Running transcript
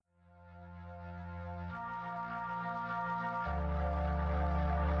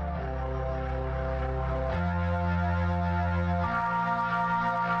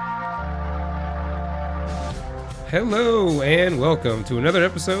Hello and welcome to another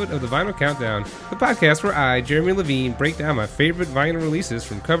episode of the Vinyl Countdown, the podcast where I, Jeremy Levine, break down my favorite vinyl releases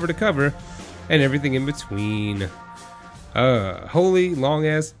from cover to cover and everything in between. Holy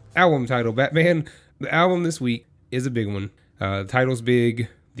long-ass album title, Batman. The album this week is a big one. The title's big,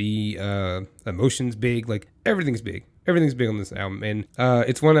 the emotion's big, like everything's big. Everything's big on this album, and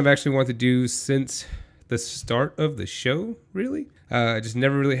it's one I've actually wanted to do since the start of the show, really. I just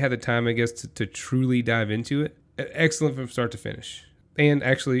never really had the time, I guess, to truly dive into it. Excellent from start to finish. And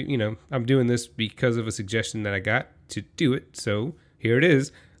actually, I'm doing this because of a suggestion that I got to do it. So here it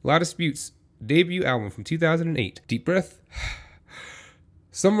is. La Dispute's debut album from 2008. Deep breath.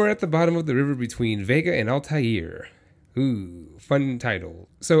 Somewhere at the bottom of the river between Vega and Altair. Ooh, fun title.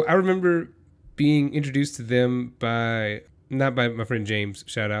 So I remember being introduced to them not by my friend James,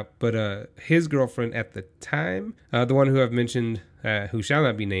 shout out, but his girlfriend at the time, the one who I've mentioned, who shall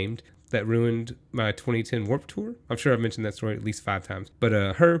not be named, that ruined my 2010 Warped Tour. I'm sure I've mentioned that story at least 5 times. But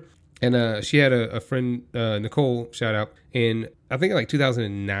her, and she had a friend, Nicole, shout out, and I think like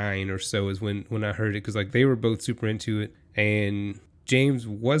 2009 or so is when I heard it, because like they were both super into it, and James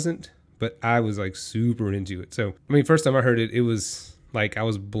wasn't, but I was like super into it. So, I mean, first time I heard it, it was like I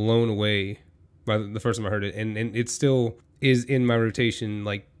was blown away by the first time I heard it, and it still is in my rotation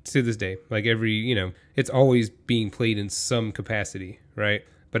like to this day. Like every, it's always being played in some capacity, right?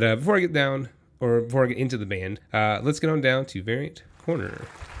 But before I get into the band, let's get on down to Variant Corner.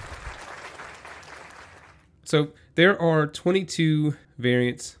 So there are 22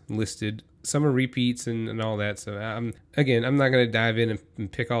 variants listed. Some are repeats and all that. So I'm not going to dive in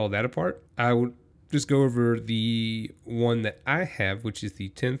and pick all of that apart. I would just go over the one that I have, which is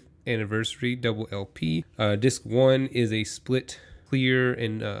the 10th anniversary double LP. Disc 1 is a split clear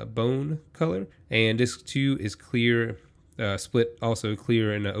and bone color, and disc 2 is clear, split also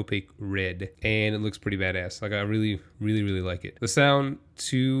clear and opaque red, and it looks pretty badass. Like I really like it. The sound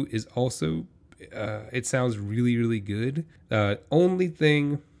too is also it sounds really good. Only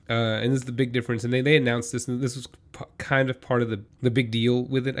thing, and this is the big difference, and they announced this, and this was kind of part of the big deal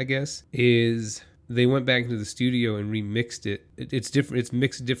with it, I guess, is they went back into the studio and remixed it. It's different. It's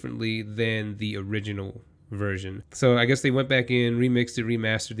mixed differently than the original version. So I guess they went back in, remixed it,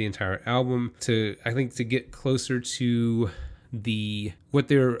 remastered the entire album to get closer to what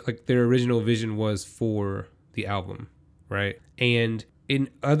their original vision was for the album, right? And in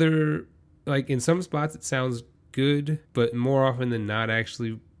some spots it sounds good, but more often than not, I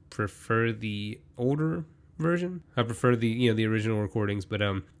actually prefer the older version. I prefer the original recordings, but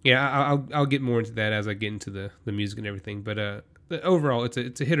I'll get more into that as I get into the music and everything. But overall,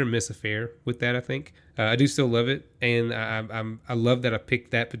 it's a hit or miss affair with that. I think I do still love it, and I love that I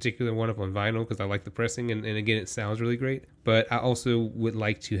picked that particular one up on vinyl because I like the pressing, and again, it sounds really great. But I also would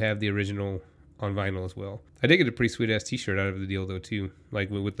like to have the original on vinyl as well. I did get a pretty sweet ass T-shirt out of the deal though too, like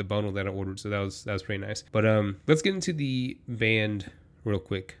with the bundle that I ordered, so that was pretty nice. But let's get into the band real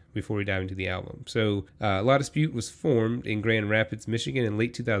quick before we dive into the album. So La Dispute was formed in Grand Rapids, Michigan in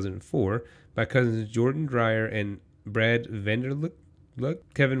late 2004 by cousins Jordan Dreyer and Brad Vanderlook,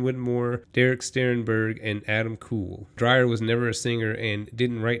 Kevin Whitmore, Derek Sterenberg, and Adam Cool. Dreyer was never a singer and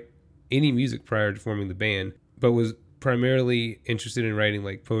didn't write any music prior to forming the band, but was primarily interested in writing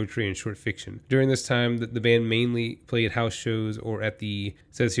like poetry and short fiction. During this time, the band mainly played house shows or at the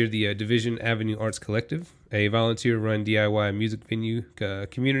Division Avenue Arts Collective, a volunteer-run DIY music venue,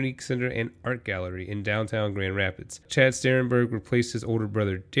 community center, and art gallery in downtown Grand Rapids. Chad Sterenberg replaced his older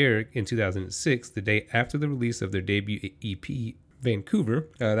brother Derek in 2006, the day after the release of their debut EP, Vancouver.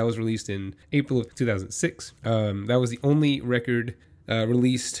 That was released in April of 2006. That was the only record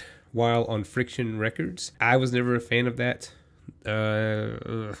released while on Friction Records. I was never a fan of that.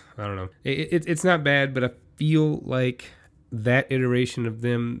 I don't know. It's not bad, but I feel like that iteration of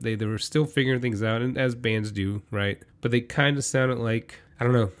them, they were still figuring things out, and as bands do, right? But they kind of sounded like, I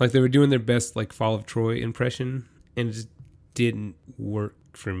don't know, like they were doing their best like Fall of Troy impression, and it just didn't work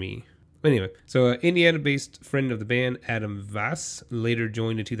for me. Anyway, so Indiana-based friend of the band, Adam Vass, later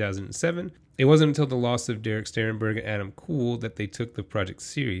joined in 2007. It wasn't until the loss of Derek Sterenberg and Adam Cool that they took the project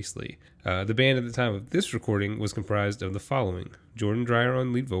seriously. The band at the time of this recording was comprised of the following: Jordan Dreyer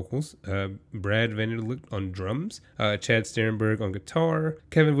on lead vocals, Brad Vanderlook on drums, Chad Sterenberg on guitar,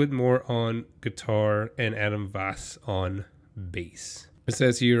 Kevin Whitmore on guitar, and Adam Vass on bass. It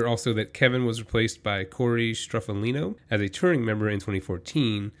says here also that Kevin was replaced by Corey Struffolino as a touring member in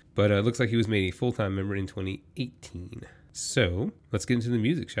 2014, but it looks like he was made a full-time member in 2018. So, let's get into the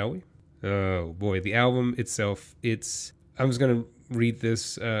music, shall we? Oh boy, the album itself, I'm just going to read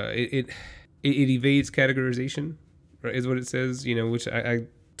this. It evades categorization, right, is what it says, which I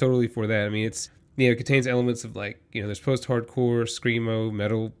totally for that. I mean, it contains elements of like, there's post-hardcore, screamo,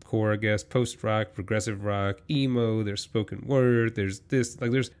 metalcore, I guess, post-rock, progressive rock, emo, there's spoken word, there's this,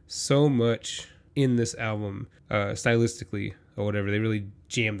 like there's so much in this album, stylistically or whatever. They really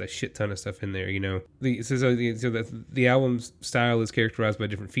jammed a shit ton of stuff in there, the album's style is characterized by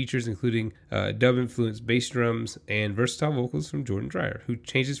different features, including dub-influenced bass drums and versatile vocals from Jordan Dreyer, who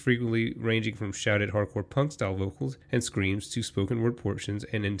changes frequently, ranging from shouted hardcore punk-style vocals and screams to spoken word portions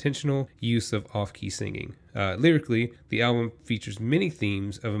and intentional use of off-key singing. Lyrically, the album features many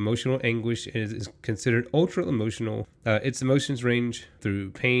themes of emotional anguish and is considered ultra emotional. Its emotions range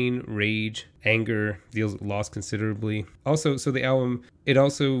through pain, rage, anger, deals with loss considerably. Also, so the album, it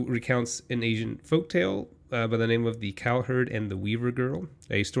also recounts an Asian folktale by the name of The Cowherd and the Weaver Girl,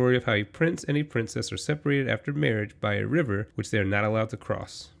 a story of how a prince and a princess are separated after marriage by a river which they are not allowed to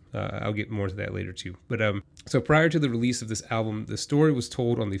cross. I'll get more to that later too. But so prior to the release of this album, the story was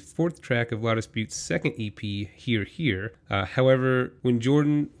told on the 4th track of Loud Dispute's second EP, Here Here. However, when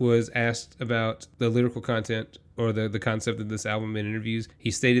Jordan was asked about the lyrical content or the concept of this album in interviews, he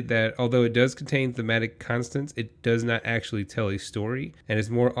stated that although it does contain thematic constants, it does not actually tell a story and is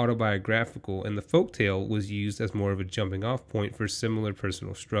more autobiographical, and the folktale was used as more of a jumping off point for similar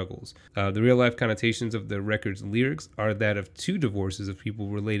personal struggles. The real life connotations of the record's lyrics are that of 2 divorces of people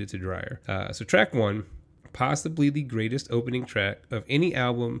related to Dreyer. So track 1, possibly the greatest opening track of any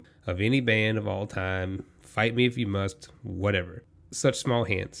album, of any band of all time. Fight me if you must, whatever. Such small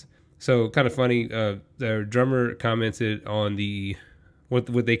hands. So kind of funny, their drummer commented on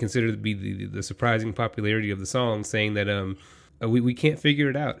what they consider to be the surprising popularity of the song, saying that we can't figure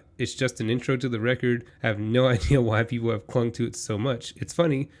it out. It's just an intro to the record. I have no idea why people have clung to it so much. It's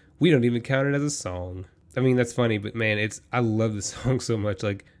funny, we don't even count it as a song. I mean, that's funny, but man, I love this song so much.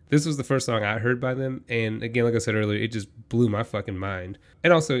 Like, this was the first song I heard by them, and again, like I said earlier, it just blew my fucking mind.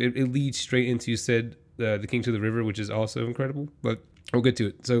 And also, it leads straight into The King to the River, which is also incredible, but we'll get to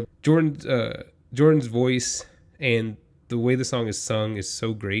it. So Jordan's voice and the way the song is sung is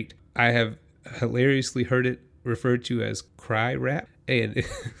so great. I have hilariously heard it referred to as cry rap, and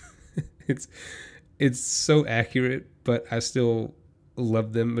it's so accurate, but I still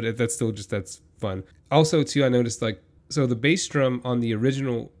love them. But that's fun. Also, too, I noticed so the bass drum on the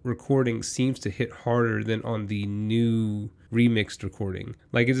original recording seems to hit harder than on the new remixed recording.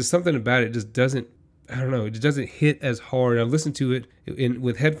 Like, it's just something about it just doesn't. I don't know. It doesn't hit as hard. I've listened to it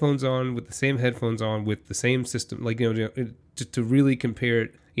with headphones on, with the same headphones on, with the same system, just to really compare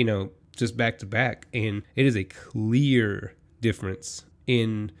it, just back to back. And it is a clear difference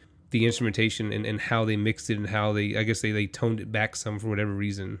in the instrumentation and how they mixed it and how they toned it back some for whatever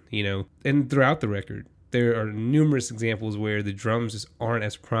reason, and throughout the record. There are numerous examples where the drums just aren't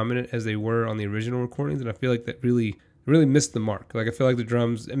as prominent as they were on the original recordings. And I feel like that really missed the mark. Like, I feel like the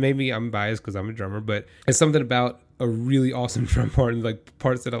drums, and maybe I'm biased because I'm a drummer, but it's something about a really awesome drum part and like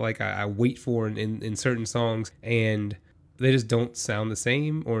parts that I wait for in certain songs, and they just don't sound the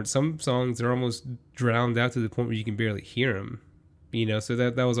same. Or in some songs, they're almost drowned out to the point where you can barely hear them. So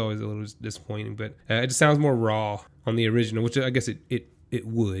that was always a little disappointing. But it just sounds more raw on the original, which I guess it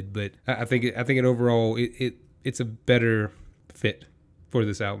would. But I think it overall it's a better fit for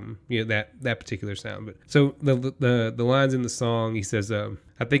this album, that particular sound. But so the lines in the song, he says,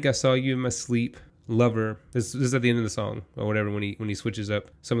 "I think I saw you in my sleep, lover." This is at the end of the song or whatever, when he switches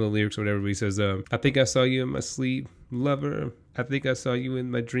up some of the lyrics or whatever. But he says, "I think I saw you in my sleep, lover. I think I saw you in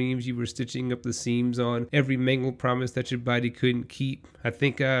my dreams. You were stitching up the seams on every mangled promise that your body couldn't keep. I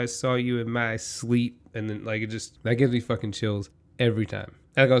think I saw you in my sleep." And then that gives me fucking chills every time.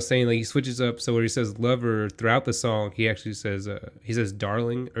 Like I was saying, he switches up. So where he says lover throughout the song, he actually says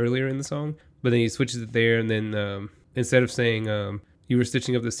darling earlier in the song, but then he switches it there, and then instead of saying you were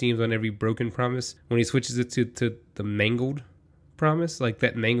stitching up the seams on every broken promise, when he switches it to the mangled promise, like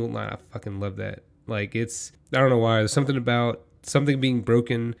that mangled line, I fucking love that. Like, I don't know why, there's something about something being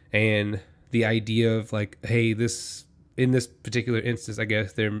broken and the idea of like, hey, in this particular instance, I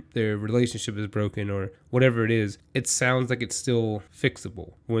guess their relationship is broken or whatever it is. It sounds like it's still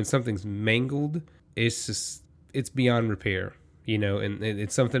fixable. When something's mangled, it's beyond repair, and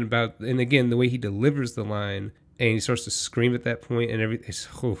it's something about, and again, the way he delivers the line and he starts to scream at that point and everything.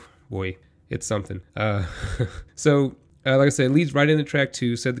 Oh boy, it's something. So like I said, it leads right into track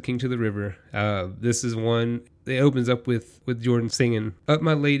 2, Said the King to the River. This is one. It opens up with Jordan singing, "Up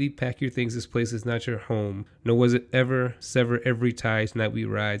my lady, pack your things, this place is not your home. Nor was it ever, sever every tie, tonight we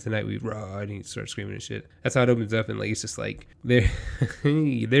ride, tonight we ride," and he starts screaming and shit. That's how it opens up, and it's just like, there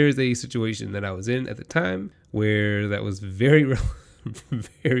is a situation that I was in at the time where that was very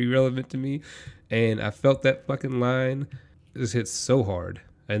very relevant to me, and I felt that fucking line just hit so hard.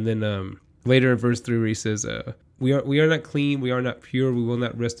 And then later in verse 3 where he says, we are not clean, we are not pure, we will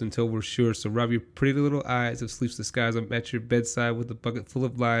not rest until we're sure. So rob your pretty little eyes of sleeps disguise. I'm at your bedside with a bucket full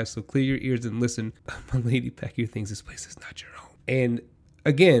of lies. So clear your ears and listen. My lady, pack your things. This place is not your home. And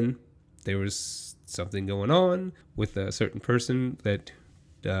again, there was something going on with a certain person that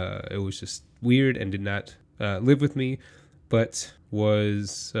it was just weird and did not live with me, but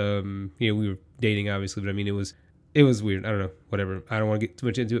was, we were dating obviously, but I mean, it was weird. I don't know, whatever. I don't want to get too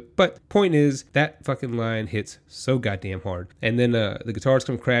much into it. But point is, that fucking line hits so goddamn hard. And then the guitars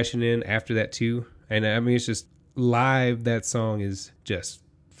come crashing in after that too. And I mean, it's just live. That song is just,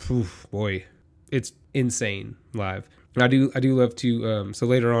 boy, it's insane live. I do love to, so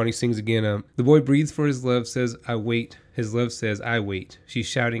later on he sings again, the boy breathes for his love, says, I wait. His love says, I wait. She's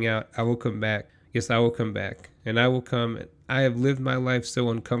shouting out, I will come back. Yes, I will come back. And I will come. I have lived my life so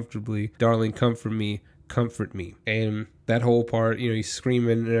uncomfortably. Darling, comfort me. Comfort me. And that whole part, he's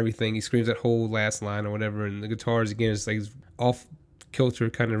screaming and everything. He screams that whole last line or whatever. And the guitars, again, it's like off kilter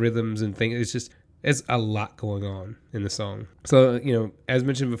kind of rhythms and things. It's a lot going on in the song. So, as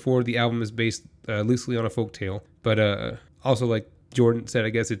mentioned before, the album is based loosely on a folktale, but also like Jordan said, I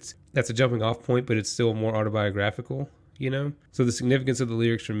guess that's a jumping off point, but it's still more autobiographical, So the significance of the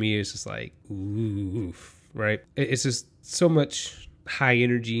lyrics for me is just like, oof, right? It's just so much high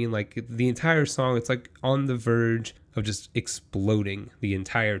energy, and like the entire song, it's like on the verge of just exploding the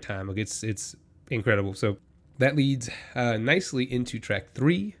entire time. Like it's incredible. So that leads nicely into track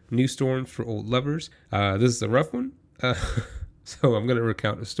 3, New Storms for Old Lovers. This is a rough one. So I'm going to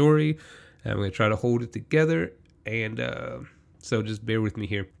recount a story, and I'm going to try to hold it together. And so just bear with me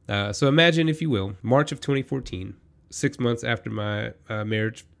here. So imagine, if you will, March of 2014, 6 months after my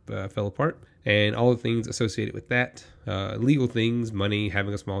marriage fell apart, and all the things associated with that, legal things, money,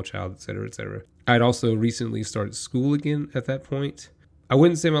 having a small child, etc., etc. I'd also recently started school again at that point. I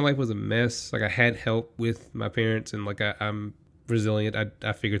wouldn't say my life was a mess. Like, I had help with my parents, and like I'm resilient.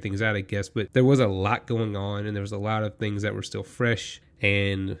 I figured things out, I guess. But there was a lot going on, and there was a lot of things that were still fresh,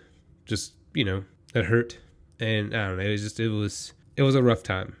 and just that hurt. And I don't know. It was a rough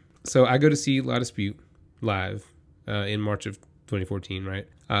time. So I go to see La Dispute live in March of 2014. Right.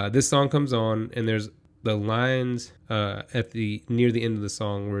 This song comes on, and there's the lines near the end of the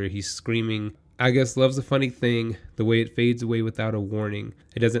song where he's screaming, I guess love's a funny thing, the way it fades away without a warning.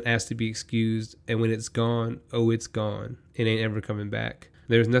 It doesn't ask to be excused, and when it's gone, oh, it's gone. It ain't ever coming back.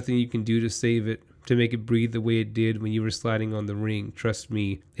 There's nothing you can do to save it, to make it breathe the way it did when you were sliding on the ring. Trust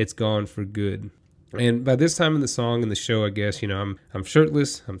me, it's gone for good. And by this time in the song and the show, I guess, I'm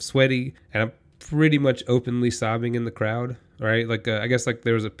shirtless, I'm sweaty, and I'm pretty much openly sobbing in the crowd, right? Like, I guess like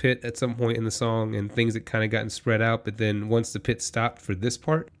there was a pit at some point in the song, and things had kind of gotten spread out, but then once the pit stopped for this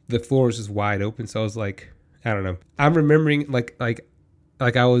part, the floor was just wide open. So I was like, I don't know. I'm remembering like I was felt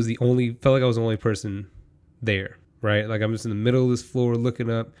like I was the only person there, right? Like, I'm just in the middle of this floor looking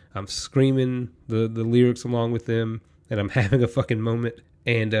up. I'm screaming the lyrics along with them, and I'm having a fucking moment.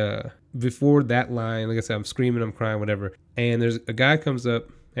 And before that line, like I said, I'm screaming, I'm crying, whatever. And there's a guy comes up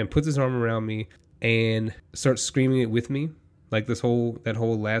and puts his arm around me and starts screaming it with me, like that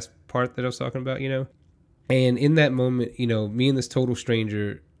whole last part that I was talking about, And in that moment, me and this total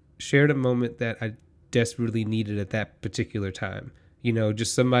stranger shared a moment that I desperately needed at that particular time.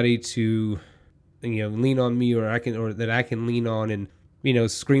 Just somebody to, lean on me, or that I can lean on and,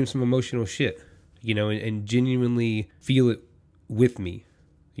 scream some emotional shit, and genuinely feel it with me,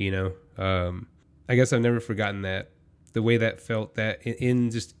 I guess I've never forgotten that, the way that felt, that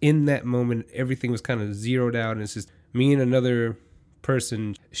in that moment, everything was kind of zeroed out, and it's just me and another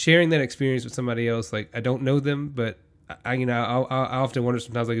person sharing that experience with somebody else. Like, I don't know them, but I often wonder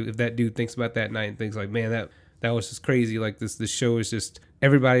sometimes, like, if that dude thinks about that night and thinks like, man, that was just crazy. Like, this show is just,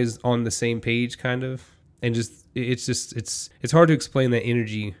 everybody's on the same page kind of, and it's hard to explain that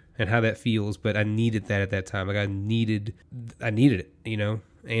energy and how that feels, but I needed that at that time. Like, I needed it,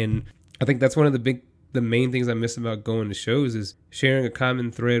 and I think that's one of the main things I miss about going to shows is sharing a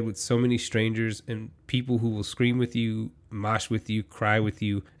common thread with so many strangers and people who will scream with you, mosh with you, cry with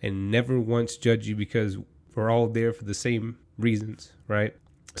you, and never once judge you, because we're all there for the same reasons, right?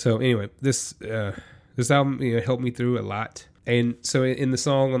 So anyway, this album helped me through a lot. And so in the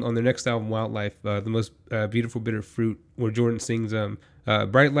song on their next album, Wildlife, the most beautiful bitter fruit, where Jordan sings,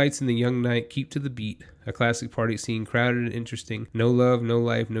 bright lights in the young night, keep to the beat, a classic party scene, crowded and interesting, no love, no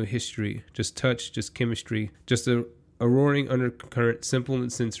life, no history, just touch, just chemistry, just a roaring undercurrent, simple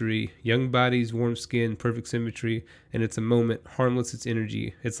and sensory, young bodies, warm skin, perfect symmetry, and it's a moment, harmless, it's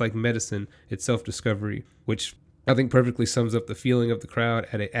energy, it's like medicine, it's self-discovery, which I think perfectly sums up the feeling of the crowd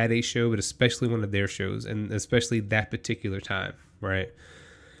at a show, but especially one of their shows, and especially that particular time, right?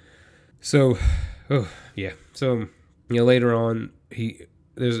 So, oh yeah. So, later on,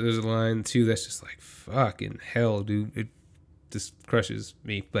 there's a line too that's just like fucking hell, dude. It just crushes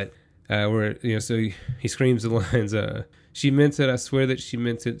me. But where so he screams the lines. She meant it. I swear that she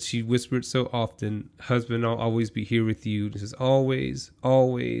meant it. She whispered so often, "Husband, I'll always be here with you." This is always,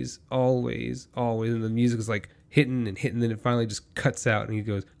 always, always, always. And the music is like hitting and hitting. Then it finally just cuts out, and he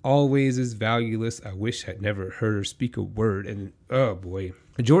goes, "Always is valueless. I wish I'd never heard her speak a word." And oh boy,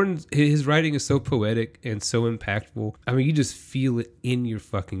 his writing is so poetic and so impactful. I mean, you just feel it in your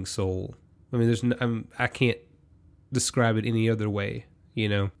fucking soul. I mean, I can't describe it any other way,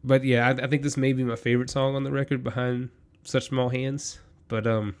 But yeah, I think this may be my favorite song on the record behind Such Small Hands. But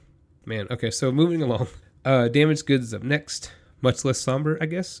man, okay. So moving along, Damaged Goods is up next. Much less somber, I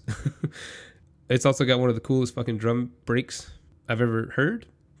guess. It's also got one of the coolest fucking drum breaks I've ever heard.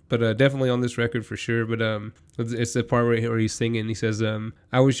 But definitely on this record for sure. But it's the part where he's singing. He says,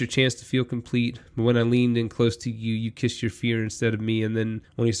 "I was your chance to feel complete, but when I leaned in close to you, you kissed your fear instead of me." And then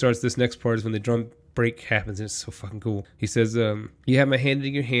when he starts this next part is when the drum break happens, and it's so fucking cool. He says, "You had my hand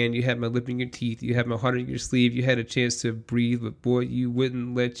in your hand, you had my lip in your teeth, you had my heart in your sleeve, you had a chance to breathe, but boy, you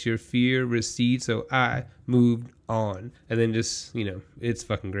wouldn't let your fear recede, so I moved on." And then just, it's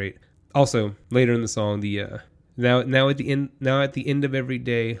fucking great. Also, later in the song, Now at the end of every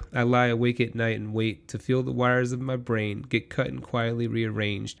day, I lie awake at night and wait to feel the wires of my brain get cut and quietly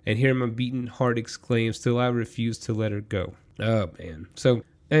rearranged, and hear my beating heart exclaim, "Still I refuse to let her go." Oh man. So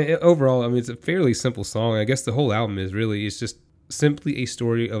overall, I mean, it's a fairly simple song. I guess the whole album it's just simply a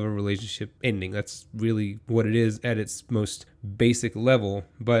story of a relationship ending. That's really what it is at its most basic level.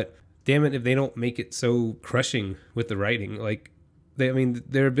 But damn it, if they don't make it so crushing with the writing,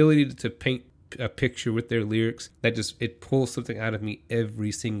 their ability to paint a picture with their lyrics, it pulls something out of me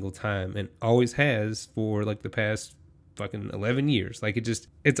every single time, and always has for like the past fucking 11 years. Like it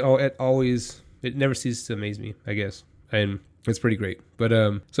never ceases to amaze me, I guess. And it's pretty great. But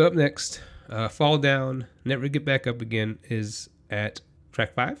so up next, Fall Down, Never Get Back Up Again is at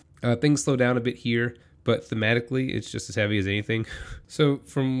track 5. Things slow down a bit here, but thematically it's just as heavy as anything. So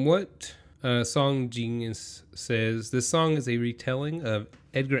from what Song Genius says, this song is a retelling of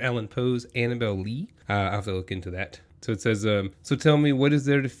Edgar Allan Poe's Annabel Lee. I'll have to look into that. So it says, "So tell me, what is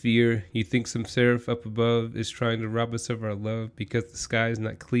there to fear? You think some seraph up above is trying to rob us of our love because the sky is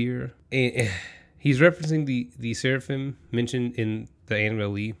not clear?" And he's referencing the seraphim mentioned in the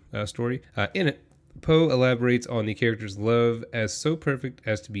Annabel Lee story. In it, Poe elaborates on the character's love as so perfect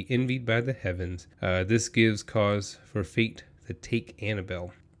as to be envied by the heavens. This gives cause for fate to take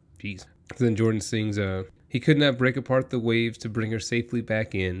Annabel. Jeez. Then Jordan sings, "He could not break apart the waves to bring her safely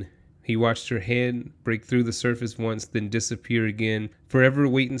back in. He watched her head break through the surface once, then disappear again. Forever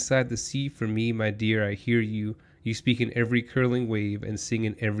wait inside the sea for me, my dear, I hear you. You speak in every curling wave and sing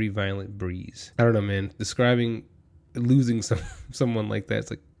in every violent breeze." I don't know, man. Describing losing someone like that,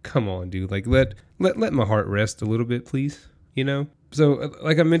 it's like, come on, dude. Like, let my heart rest a little bit, please. So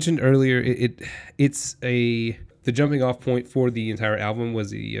like I mentioned earlier, the jumping off point for the entire album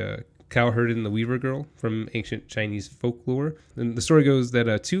was the Cowherd and the Weaver Girl from ancient Chinese folklore. And the story goes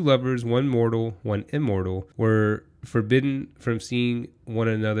that two lovers, one mortal, one immortal, were forbidden from seeing one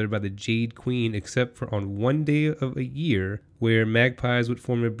another by the Jade Queen except for on one day of a year, where magpies would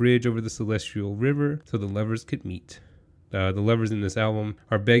form a bridge over the celestial river so the lovers could meet. The lovers in this album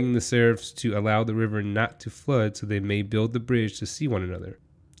are begging the seraphs to allow the river not to flood so they may build the bridge to see one another.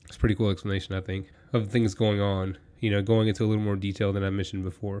 It's a pretty cool explanation, I think, of things going on, going into a little more detail than I mentioned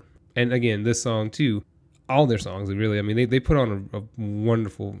before. And again, this song too, all their songs, really, I mean, they put on a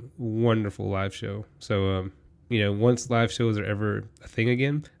wonderful, wonderful live show. So, once live shows are ever a thing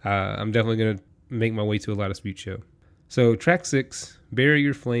again, I'm definitely going to make my way to a Loud Dispute show. So track 6, Bury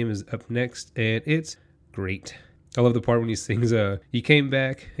Your Flame, is up next, and it's great. I love the part when he sings, "You came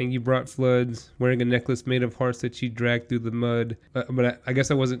back and you brought floods, wearing a necklace made of hearts that you dragged through the mud. But I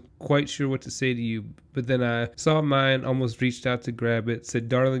guess I wasn't quite sure what to say to you. But then I saw mine, almost reached out to grab it, said,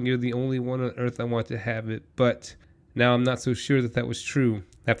 'Darling, you're the only one on earth I want to have it.' But now I'm not so sure that was true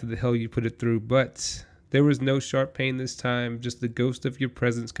after the hell you put it through. But there was no sharp pain this time, just the ghost of your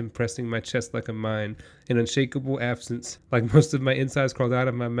presence compressing my chest like a mine, an unshakable absence. Like most of my insides crawled out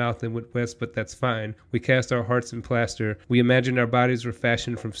of my mouth and went west, but that's fine. We cast our hearts in plaster. We imagined our bodies were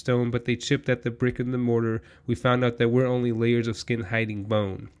fashioned from stone, but they chipped at the brick and the mortar. We found out that we're only layers of skin hiding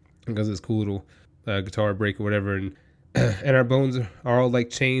bone." Because this cool little guitar break or whatever, and our bones are all like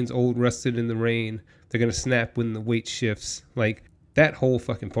chains, old, rusted in the rain. They're gonna snap when the weight shifts. Like that whole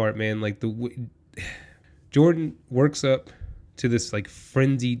fucking part, man. Like Jordan works up to this like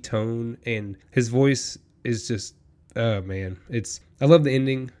frenzied tone, and his voice is just, oh man, I love the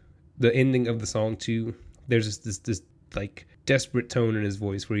ending. the ending of the song too, there's this like desperate tone in his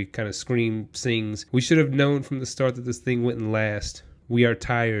voice where he kind of sings, "We should have known from the start that this thing wouldn't last. We are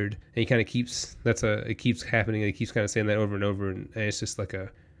tired." And he kind of keeps, it keeps happening, and he keeps kind of saying that over and over, and it's just like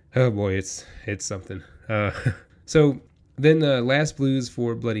oh boy, it's something. So then Last Blues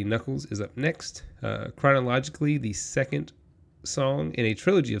for Bloody Knuckles is up next. Chronologically, the second song in a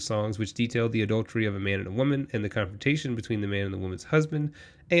trilogy of songs which detailed the adultery of a man and a woman and the confrontation between the man and the woman's husband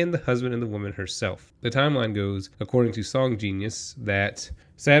and the husband and the woman herself. The timeline goes, according to Song Genius, that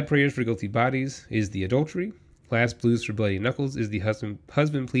Sad Prayers for Guilty Bodies is the adultery, Last Blues for Bloody Knuckles is the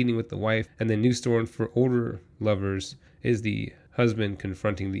husband pleading with the wife, and then New Storm for Older Lovers is the husband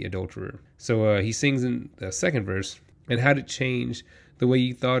confronting the adulterer. So he sings in the second verse, "And how'd it change the way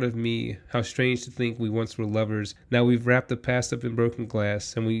you thought of me? How strange to think we once were lovers. Now we've wrapped the past up in broken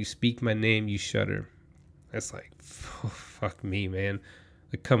glass, and when you speak my name, you shudder." That's like, oh, fuck me, man.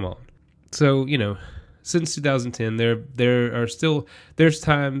 Like, come on. So, since 2010, there's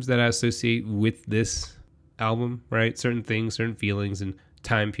times that I associate with this album, right? Certain things, certain feelings, and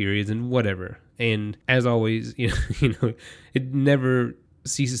time periods, and whatever. And as always, it never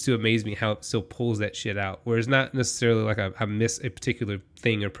ceases to amaze me how it still pulls that shit out. Whereas not necessarily like I miss a particular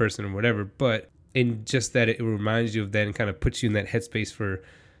thing or person or whatever, but in just that it reminds you of that and kind of puts you in that headspace for,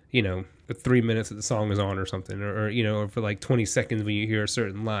 3 minutes that the song is on or something, or for like 20 seconds when you hear a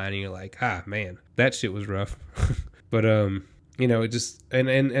certain line and you're like, man, that shit was rough. But it just and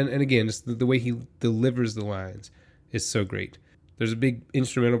again, just the way he delivers the lines is so great. There's a big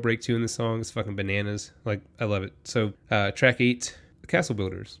instrumental break too in the song. It's fucking bananas. Like, I love it. So track 8, Castle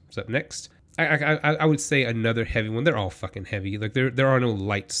Builders, is up next. I would say another heavy one. They're all fucking heavy. Like, there are no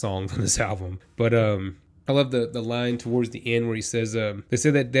light songs on this album. But I love the line towards the end where he says, "They say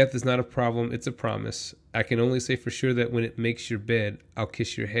that death is not a problem, it's a promise. I can only say for sure that when it makes your bed, I'll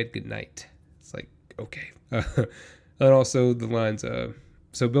kiss your head goodnight." It's like, okay. And also the lines,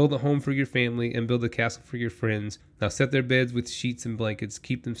 "So build a home for your family and build a castle for your friends. Now set their beds with sheets and blankets.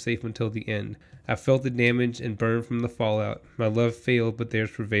 Keep them safe until the end. I felt the damage and burned from the fallout. My love failed, but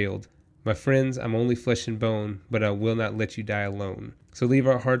theirs prevailed. My friends, I'm only flesh and bone, but I will not let you die alone. So leave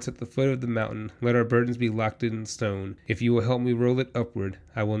our hearts at the foot of the mountain. Let our burdens be locked in stone. If you will help me roll it upward,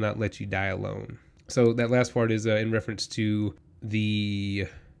 I will not let you die alone." So that last part is in reference to the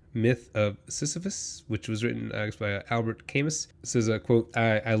myth of Sisyphus, which was written by Albert Camus. It says, quote,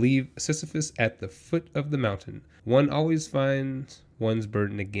 I leave Sisyphus at the foot of the mountain. One always finds one's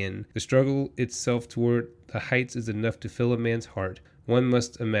burden again. The struggle itself toward the heights is enough to fill a man's heart. One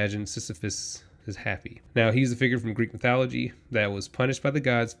must imagine Sisyphus is happy. Now, he's a figure from Greek mythology that was punished by the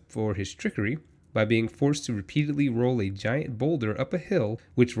gods for his trickery by being forced to repeatedly roll a giant boulder up a hill,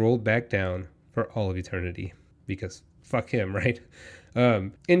 which rolled back down for all of eternity. Because fuck him, right?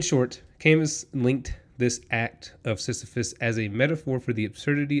 In short, Camus linked this act of Sisyphus as a metaphor for the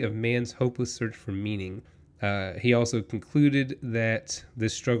absurdity of man's hopeless search for meaning. He also concluded that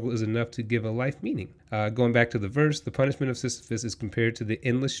this struggle is enough to give a life meaning. Going back to the verse, the punishment of Sisyphus is compared to the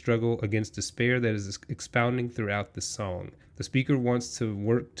endless struggle against despair that is expounding throughout the song. The speaker wants to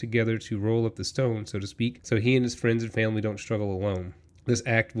work together to roll up the stone, so to speak, so he and his friends and family don't struggle alone. This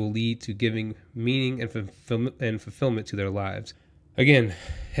act will lead to giving meaning and fulfillment to their lives. Again,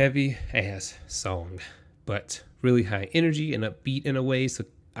 heavy ass song, but really high energy and upbeat in a way. So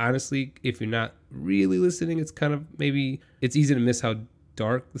honestly, if you're not really listening, it's kind of it's easy to miss how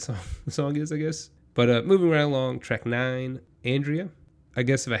dark the song is, I guess. But moving right along, track 9, Andrea. I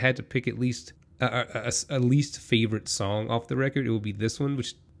guess if I had to pick at least a least favorite song off the record, it would be this one,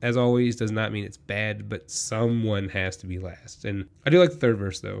 which as always does not mean it's bad, but someone has to be last. And I do like the third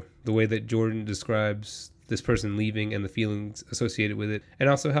verse though, the way that Jordan describes this person leaving and the feelings associated with it, and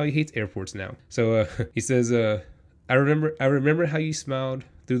also how he hates airports now. So he says, I remember how you smiled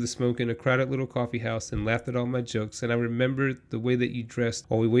through the smoke in a crowded little coffee house and laughed at all my jokes, and I remember the way that you dressed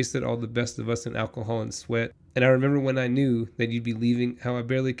while we wasted all the best of us in alcohol and sweat. And I remember when I knew that you'd be leaving, how I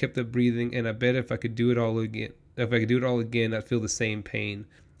barely kept up breathing, and I bet if I could do it all again, I'd feel the same pain.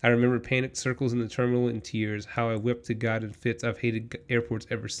 I remember panicked circles in the terminal and tears, how I wept to God in fits. I've hated airports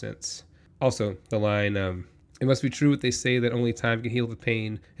ever since. Also, the line, it must be true what they say that only time can heal the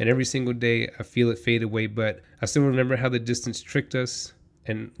pain, and every single day I feel it fade away, but I still remember how the distance tricked us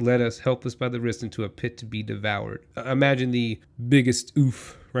and led us helpless by the wrist into a pit to be devoured. Imagine the biggest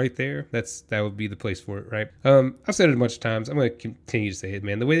oof right there. That would be the place for it, right? I've said it a bunch of times. I'm going to continue to say it,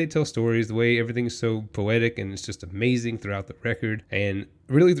 man. The way they tell stories, the way everything is so poetic, and it's just amazing throughout the record, and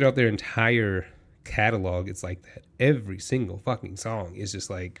really throughout their entire catalog, it's like that. Every single fucking song is just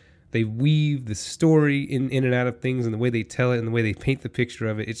like they weave the story in and out of things, and the way they tell it and the way they paint the picture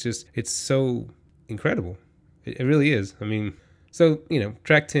of it. It's so incredible. It really is. I mean, so,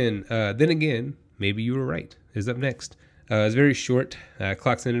 track 10, Then Again, Maybe You Were Right, is up next. It's very short.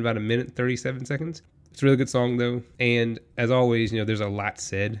 Clocks in about 1 minute, 37 seconds. It's a really good song, though. And as always, there's a lot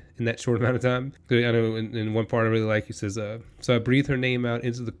said in that short amount of time. So I know in one part I really like, he says, so I breathed her name out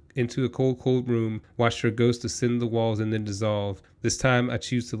into a cold, cold room, watched her ghost ascend the walls and then dissolve. This time I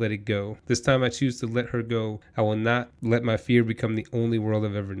choose to let it go. This time I choose to let her go. I will not let my fear become the only world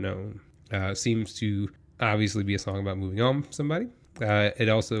I've ever known. Seems to obviously be a song about moving on from somebody.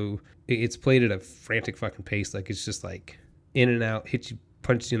 It's played at a frantic fucking pace. Like, it's just like in and out, hits you,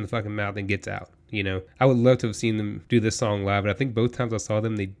 punches you in the fucking mouth, and gets out. I would love to have seen them do this song live, but I think both times I saw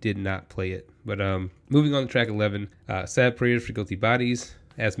them, they did not play it. But moving on to track 11, Sad Prayers for Guilty Bodies.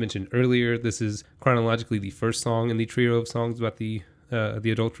 As mentioned earlier, this is chronologically the first song in the trio of songs about the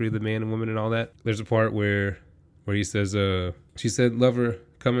adultery of the man and woman and all that. There's a part where he says, she said, lover,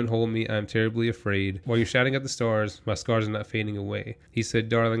 come and hold me, I'm terribly afraid. While you're shouting at the stars, my scars are not fading away. He said,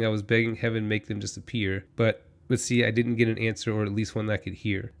 darling, I was begging heaven make them disappear. But see, I didn't get an answer, or at least one that I could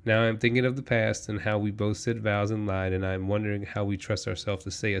hear. Now I'm thinking of the past and how we both said vows and lied, and I'm wondering how we trust ourselves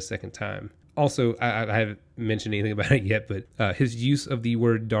to say a second time. Also, I haven't mentioned anything about it yet, but his use of the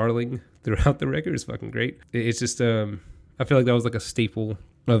word darling throughout the record is fucking great. It's just, I feel like that was like a staple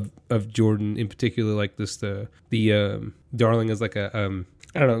of Jordan in particular, like this, the darling is like a,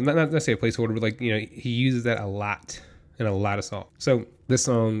 I don't know, not necessarily a placeholder, but like, he uses that a lot in a lot of songs. So this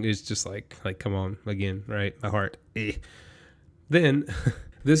song is just like come on again, right? My heart. Then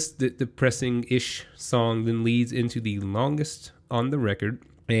this depressing-ish song then leads into the longest on the record,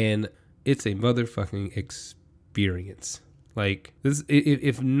 and it's a motherfucking experience. Like, this,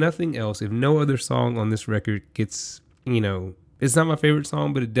 if nothing else, if no other song on this record gets, it's not my favorite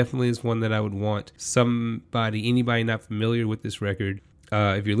song, but it definitely is one that I would want anybody not familiar with this record,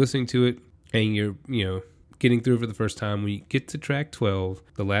 if you're listening to it and you're, getting through it for the first time, when you get to track 12,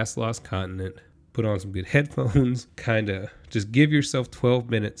 The Last Lost Continent, put on some good headphones, kind of just give yourself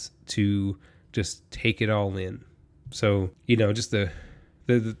 12 minutes to just take it all in. So, just the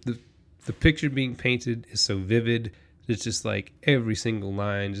picture being painted is so vivid. It's just like every single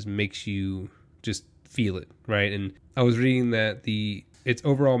line just makes you just feel it, right? And I was reading that its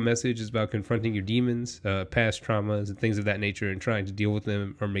overall message is about confronting your demons, past traumas, and things of that nature, and trying to deal with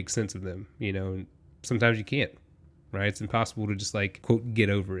them or make sense of them, and sometimes you can't, right? It's impossible to just like, quote,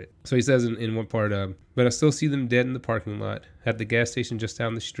 get over it. So he says in one part, but I still see them dead in the parking lot at the gas station just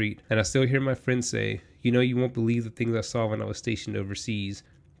down the street. And I still hear my friends say, you won't believe the things I saw when I was stationed overseas.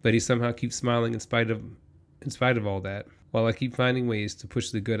 But he somehow keeps smiling in spite of all that, while I keep finding ways to push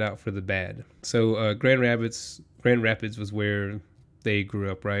the good out for the bad. So Grand Rapids was where they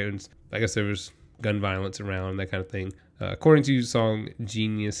grew up, right? And I guess there was gun violence around, that kind of thing. According to song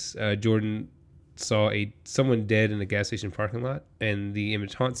Genius, Jordan saw someone dead in a gas station parking lot, and the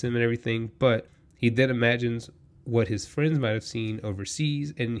image haunts him and everything, but he then imagines what his friends might have seen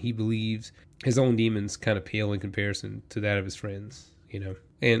overseas, and he believes his own demons kind of pale in comparison to that of his friends,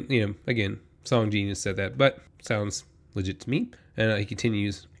 And, again, song Genius said that, but sounds legit to me. And he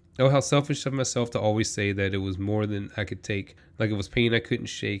continues, oh, how selfish of myself to always say that it was more than I could take, like it was pain I couldn't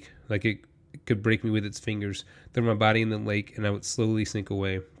shake, like it could break me with its fingers, throw my body in the lake, and I would slowly sink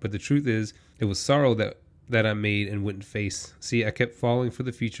away. But the truth is, it was sorrow that I made and wouldn't face. See, I kept falling for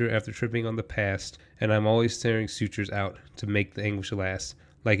the future after tripping on the past, and I'm always tearing sutures out to make the anguish last.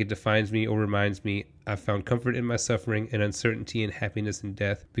 Like it defines me or reminds me, I've found comfort in my suffering and uncertainty and happiness in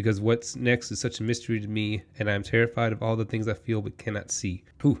death, because what's next is such a mystery to me, and I'm terrified of all the things I feel but cannot see.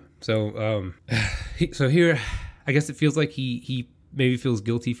 Whew. So, so here, I guess it feels like he maybe feels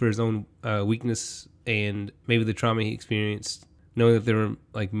guilty for his own weakness and maybe the trauma he experienced, knowing that there were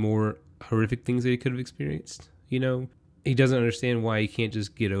like more horrific things that he could have experienced. He doesn't understand why he can't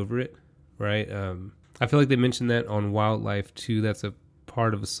just get over it, right? I feel like they mentioned that on Wildlife too. That's a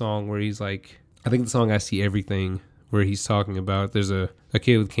part of a song where he's like, I think the song I See Everything, where he's talking about there's a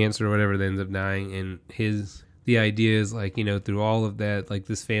kid with cancer or whatever that ends up dying, and the idea is like, through all of that, like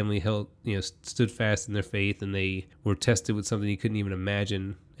this family held, stood fast in their faith, and they were tested with something he couldn't even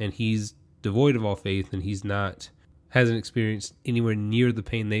imagine, and he's devoid of all faith, and hasn't experienced anywhere near the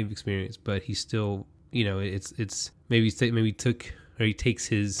pain they've experienced, but he's still, it's maybe he takes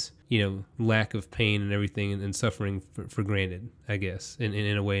his, lack of pain and everything and suffering for granted, I guess,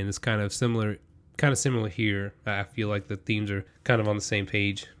 in a way. And it's kind of similar here. I feel like the themes are kind of on the same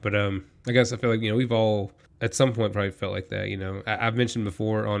page, but I guess I feel like, we've all at some point probably felt like that. I've mentioned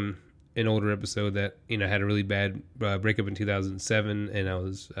before on an older episode that, I had a really bad breakup in 2007, and I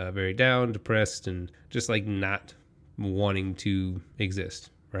was very down, depressed, and just like not wanting to exist,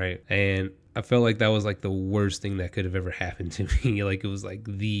 right? And I felt like that was like the worst thing that could have ever happened to me. Like, it was like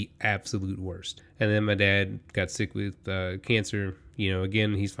the absolute worst. And then my dad got sick with cancer.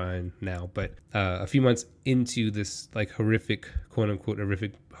 Again, he's fine now. But a few months into this like horrific, quote unquote,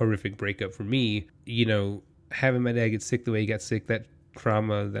 horrific breakup for me, having my dad get sick the way he got sick, that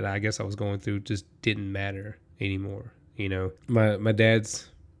trauma that I guess I was going through just didn't matter anymore. My dad's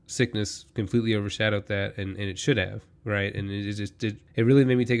sickness completely overshadowed that, and it should have, right? And it really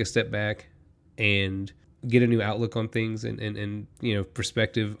made me take a step back and get a new outlook on things, and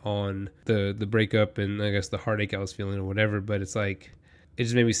perspective on the breakup, and I guess the heartache I was feeling or whatever. But it's like, it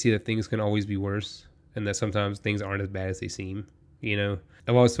just made me see that things can always be worse, and that sometimes things aren't as bad as they seem.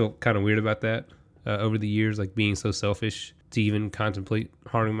 I've always felt kind of weird about that over the years, like being so selfish to even contemplate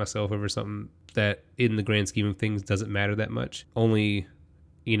harming myself over something that in the grand scheme of things doesn't matter that much, only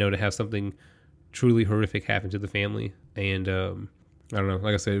to have something truly horrific happen to the family. And I don't know,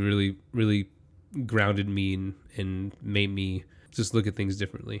 like I said, it really, really grounded me and made me just look at things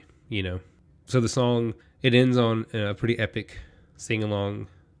differently. So the song, it ends on a pretty epic sing along,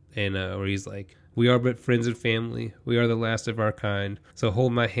 and where he's like, "We are but friends and family. We are the last of our kind. So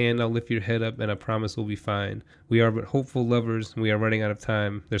hold my hand, I'll lift your head up, and I promise we'll be fine. We are but hopeful lovers. We are running out of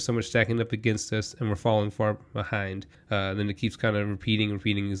time. There's so much stacking up against us, and we're falling far behind." Then it keeps kind of repeating.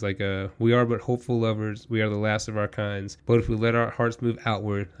 He's like, "We are but hopeful lovers. We are the last of our kinds. But if we let our hearts move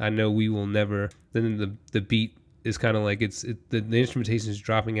outward, I know we will never." Then the beat is kind of like, the instrumentation is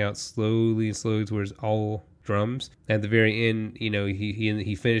dropping out slowly towards all drums. At the very end,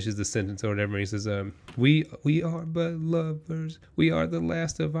 he finishes the sentence or whatever. He says, we are but lovers. We are the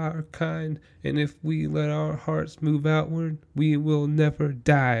last of our kind. And if we let our hearts move outward, we will never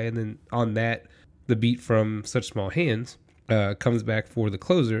die." And then on that, the beat from Such Small Hands comes back for the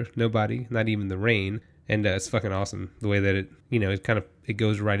closer, "Nobody, not even the rain." And it's fucking awesome the way that it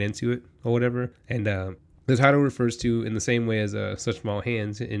goes right into it or whatever. And the title refers to, in the same way as Such Small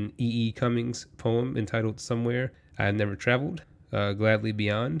Hands, in E.E. Cummings' poem entitled "Somewhere I Have Never Traveled, Gladly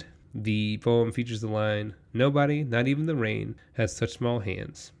Beyond." The poem features the line, "Nobody, not even the rain, has such small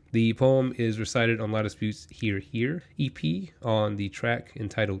hands." The poem is recited on Loud Dispute's Here Here EP on the track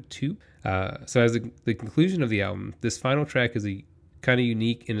entitled 2. So as the conclusion of the album, this final track is a kind of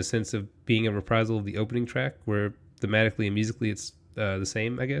unique in the sense of being a reprisal of the opening track, where thematically and musically it's the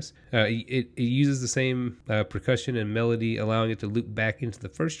same, I guess. It uses the same percussion and melody, allowing it to loop back into the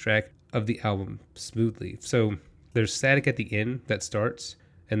first track of the album smoothly. So there's static at the end that starts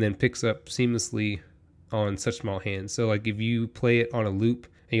and then picks up seamlessly on Such Small Hands. So like if you play it on a loop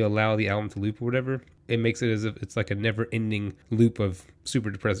and you allow the album to loop or whatever, it makes it as if it's like a never-ending loop of super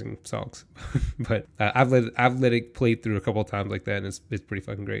depressing songs. But I've let it play through a couple of times like that, and it's pretty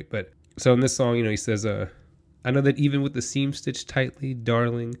fucking great. But so in this song, he says, "I know that even with the seam stitched tightly,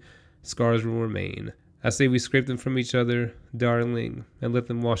 darling, scars will remain. I say we scrape them from each other, darling, and let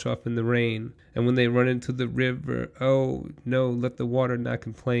them wash off in the rain. And when they run into the river, oh, no, let the water not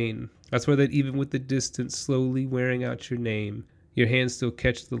complain. I swear that even with the distance slowly wearing out your name, your hands still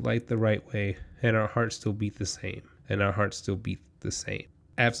catch the light the right way, and our hearts still beat the same. And our hearts still beat the same."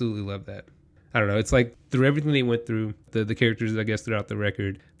 Absolutely love that. I don't know. It's like through everything they went through, the characters, I guess, throughout the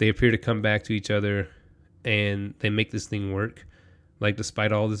record, they appear to come back to each other, and they make this thing work, like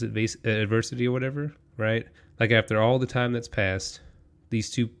despite all this adversity or whatever, right? Like after all the time that's passed, these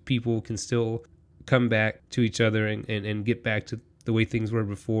two people can still come back to each other and get back to the way things were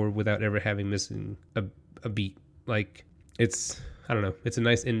before without ever having missing a beat. Like I don't know, it's a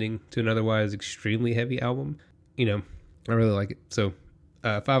nice ending to an otherwise extremely heavy album. I really like it. So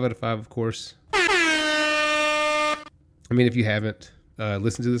 5 out of 5, of course. I mean, if you haven't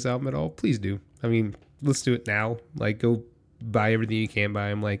listened to this album at all, please do. I mean, let's do it now. Like, go buy everything you can buy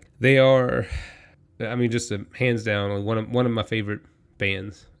them. Like, they are, I mean, just hands down one of my favorite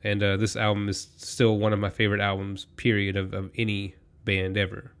bands. And this album is still one of my favorite albums, period, of any band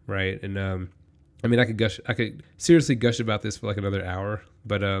ever, right? And I mean, I could seriously gush about this for like another hour,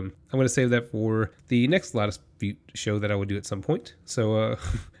 but I'm going to save that for the next Loud Dispute show that I will do at some point. So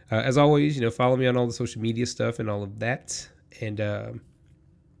as always, follow me on all the social media stuff and all of that. And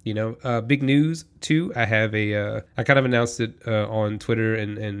big news too. I have I kind of announced it on Twitter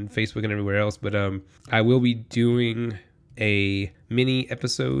and Facebook and everywhere else, but I will be doing a mini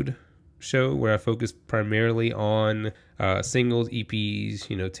episode show where I focus primarily on singles, EPs,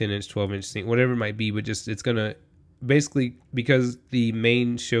 10-inch, 12-inch, whatever it might be, but just it's gonna basically, because the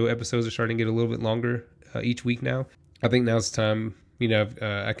main show episodes are starting to get a little bit longer each week now. I think now's the time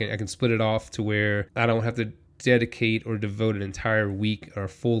I can split it off to where I don't have to dedicate or devote an entire week or a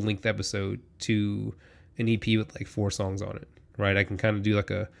full length episode to an EP with like 4 songs on it, right? I can kind of do like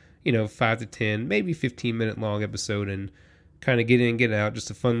a 5 to 10, maybe 15-minute long episode and kind of get in, get out,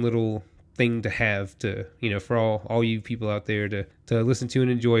 just a fun little thing to have to, for all you people out there to listen to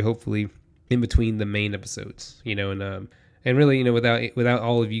and enjoy, hopefully in between the main episodes, and really, without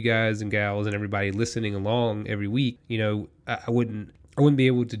all of you guys and gals and everybody listening along every week, I wouldn't be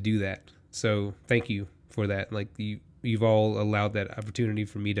able to do that. So thank you for that. Like you've all allowed that opportunity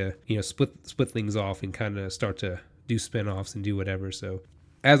for me to, split things off and kind of start to do spinoffs and do whatever. So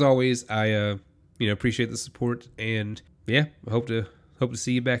as always, I, appreciate the support, and yeah, I hope to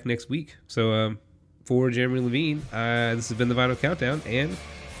see you back next week. So, for Jeremy Levine, this has been the Vinyl Countdown, and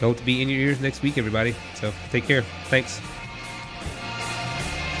I hope to be in your ears next week, everybody. So take care. Thanks.